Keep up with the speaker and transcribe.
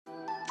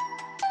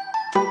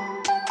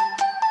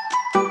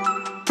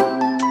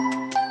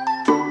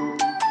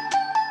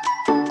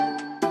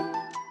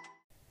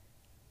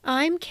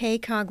Kay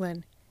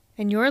Coughlin,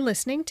 and you're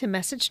listening to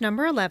message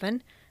number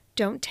 11,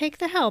 Don't Take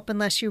the Help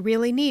Unless You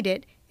Really Need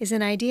It, is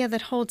an idea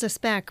that holds us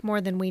back more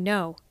than we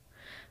know.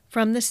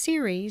 From the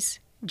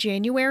series,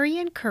 January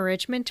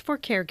Encouragement for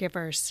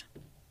Caregivers.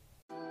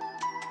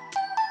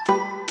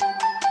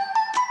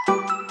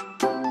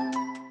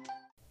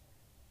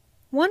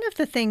 One of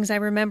the things I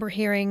remember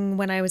hearing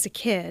when I was a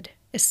kid,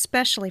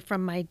 especially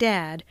from my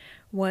dad,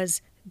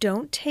 was,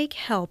 "Don't take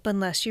help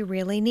unless you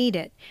really need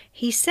it."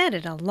 He said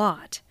it a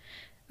lot.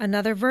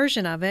 Another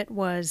version of it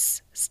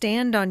was,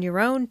 "Stand on your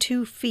own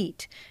 2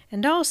 feet,"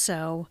 and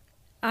also,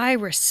 "I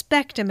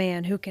respect a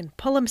man who can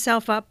pull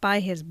himself up by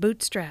his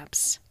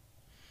bootstraps."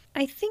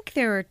 I think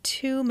there are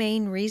 2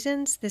 main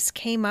reasons this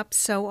came up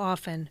so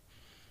often.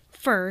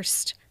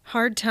 First,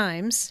 hard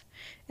times,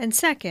 and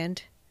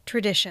second,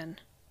 tradition.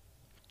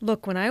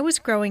 Look, when I was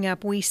growing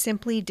up, we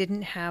simply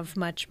didn't have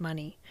much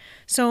money.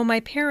 So my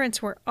parents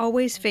were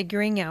always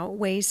figuring out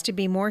ways to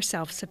be more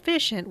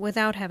self-sufficient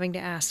without having to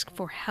ask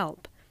for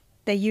help.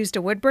 They used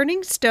a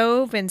wood-burning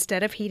stove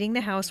instead of heating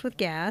the house with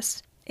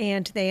gas,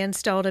 and they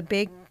installed a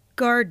big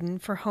garden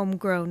for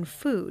homegrown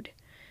food.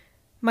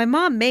 My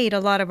mom made a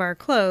lot of our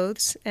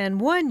clothes, and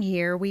one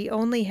year we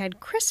only had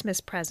Christmas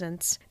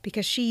presents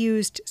because she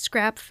used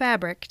scrap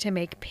fabric to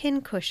make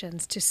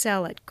pincushions to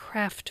sell at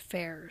craft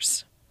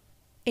fairs.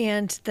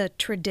 And the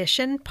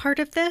tradition part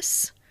of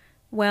this?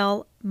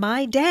 Well,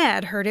 my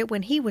dad heard it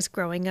when he was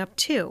growing up,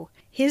 too.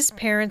 His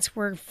parents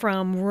were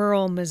from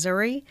rural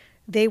Missouri.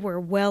 They were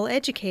well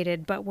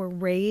educated, but were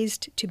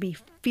raised to be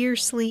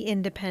fiercely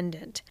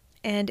independent.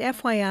 And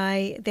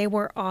FYI, they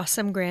were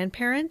awesome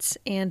grandparents,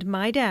 and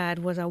my dad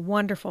was a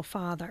wonderful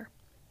father.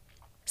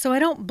 So I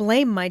don't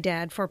blame my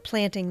dad for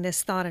planting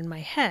this thought in my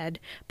head,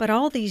 but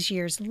all these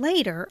years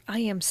later, I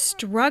am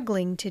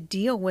struggling to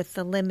deal with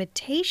the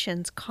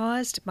limitations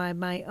caused by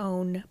my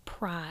own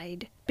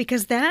pride.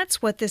 Because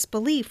that's what this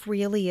belief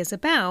really is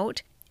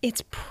about.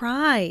 It's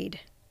pride.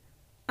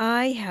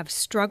 I have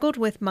struggled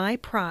with my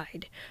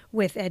pride,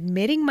 with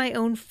admitting my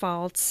own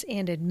faults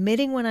and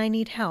admitting when I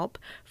need help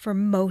for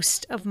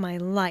most of my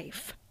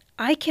life.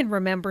 I can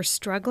remember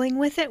struggling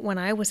with it when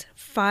I was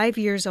 5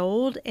 years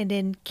old and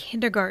in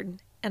kindergarten.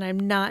 And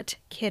I'm not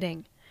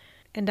kidding.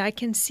 And I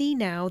can see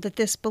now that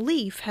this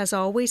belief has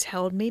always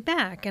held me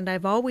back, and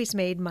I've always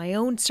made my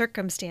own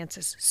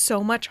circumstances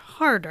so much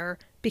harder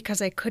because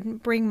I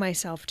couldn't bring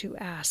myself to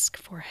ask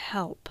for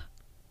help.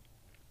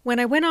 When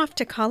I went off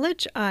to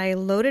college, I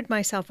loaded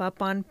myself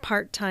up on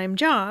part-time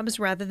jobs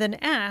rather than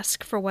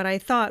ask for what I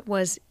thought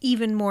was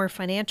even more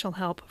financial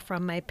help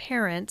from my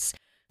parents,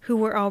 who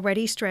were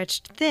already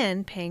stretched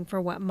thin paying for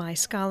what my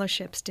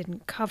scholarships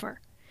didn't cover.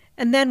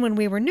 And then when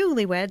we were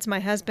newlyweds, my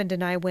husband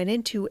and I went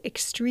into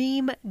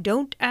extreme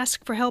don't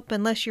ask for help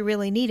unless you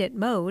really need it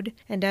mode,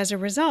 and as a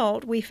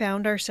result, we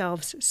found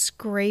ourselves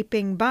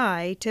scraping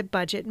by to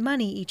budget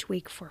money each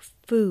week for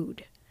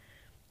food.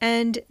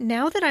 And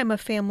now that I'm a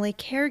family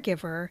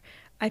caregiver,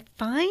 I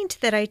find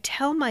that I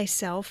tell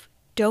myself,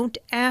 don't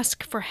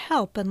ask for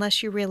help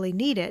unless you really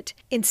need it,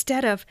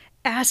 instead of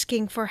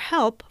asking for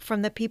help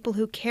from the people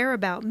who care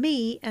about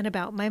me and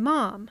about my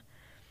mom.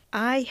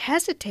 I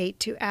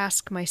hesitate to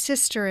ask my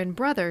sister and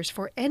brothers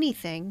for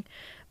anything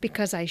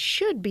because I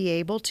should be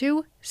able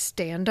to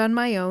stand on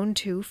my own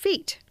 2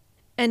 feet.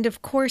 And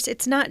of course,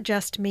 it's not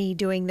just me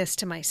doing this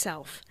to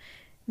myself.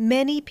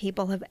 Many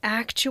people have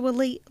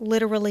actually,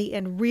 literally,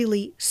 and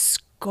really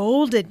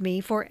scolded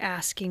me for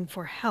asking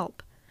for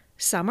help.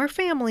 Some are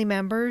family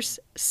members,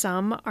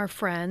 some are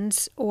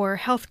friends or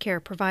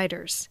healthcare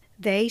providers.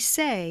 They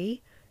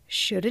say,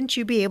 "Shouldn't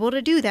you be able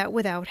to do that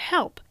without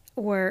help?"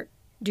 Or,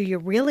 "Do you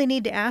really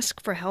need to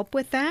ask for help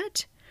with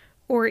that?"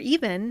 Or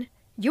even,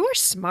 "You're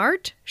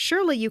smart.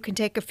 Surely you can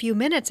take a few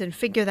minutes and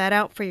figure that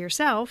out for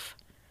yourself."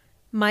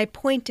 My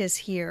point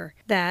is here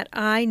that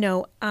I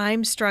know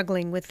I'm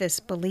struggling with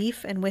this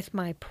belief and with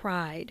my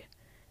pride.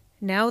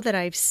 Now that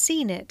I've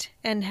seen it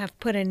and have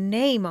put a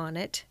name on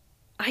it,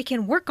 I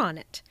can work on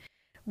it.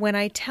 When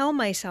I tell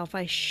myself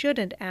I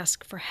shouldn't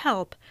ask for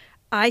help,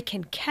 I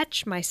can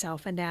catch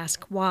myself and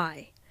ask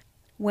why.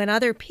 When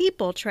other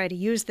people try to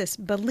use this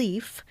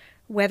belief,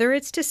 whether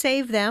it's to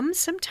save them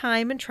some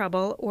time and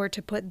trouble or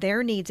to put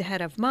their needs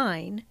ahead of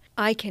mine,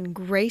 I can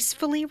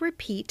gracefully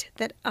repeat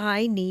that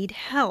I need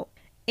help,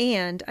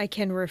 and I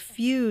can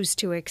refuse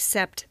to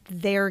accept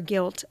their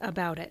guilt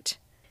about it.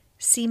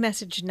 See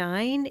message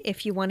 9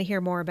 if you want to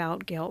hear more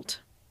about guilt.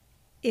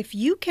 If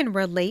you can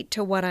relate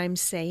to what I'm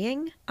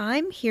saying,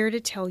 I'm here to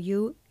tell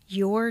you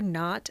you're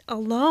not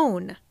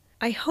alone.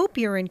 I hope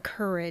you're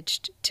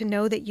encouraged to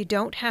know that you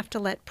don't have to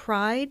let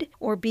pride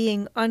or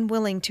being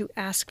unwilling to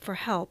ask for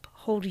help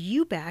hold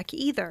you back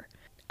either.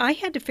 I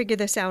had to figure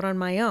this out on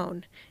my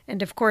own,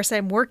 and of course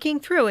I'm working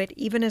through it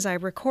even as I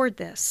record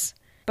this.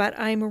 But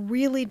I'm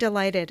really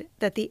delighted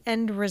that the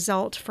end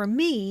result for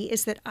me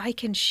is that I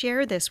can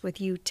share this with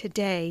you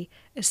today,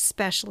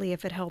 especially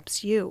if it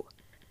helps you.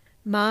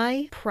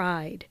 My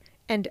pride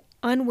and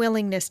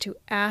unwillingness to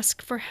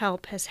ask for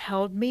help has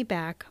held me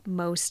back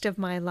most of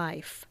my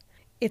life.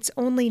 It's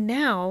only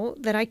now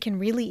that I can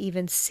really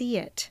even see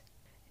it.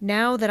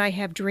 Now that I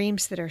have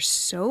dreams that are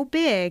so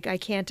big, I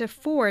can't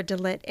afford to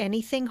let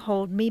anything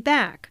hold me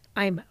back.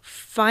 I'm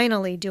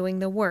finally doing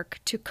the work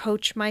to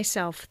coach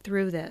myself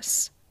through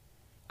this.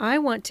 I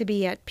want to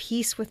be at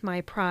peace with my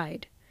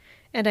pride,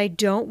 and I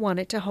don't want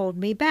it to hold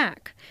me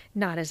back,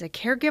 not as a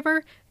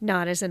caregiver,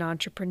 not as an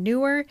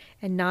entrepreneur,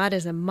 and not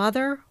as a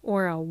mother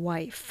or a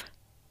wife.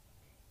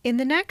 In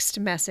the next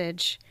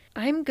message,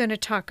 I'm going to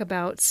talk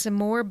about some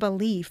more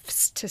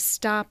beliefs to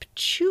stop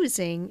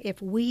choosing if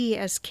we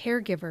as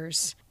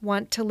caregivers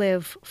want to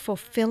live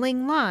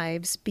fulfilling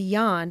lives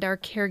beyond our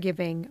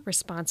caregiving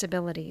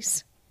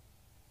responsibilities.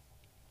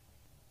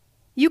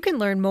 You can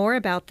learn more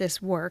about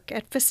this work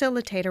at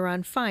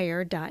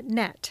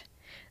facilitatoronfire.net.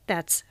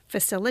 That's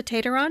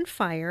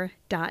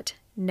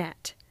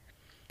facilitatoronfire.net.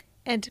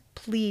 And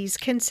please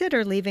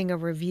consider leaving a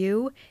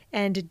review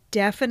and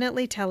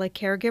definitely tell a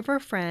caregiver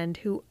friend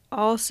who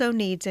also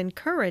needs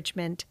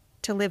encouragement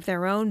to live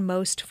their own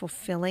most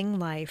fulfilling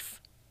life.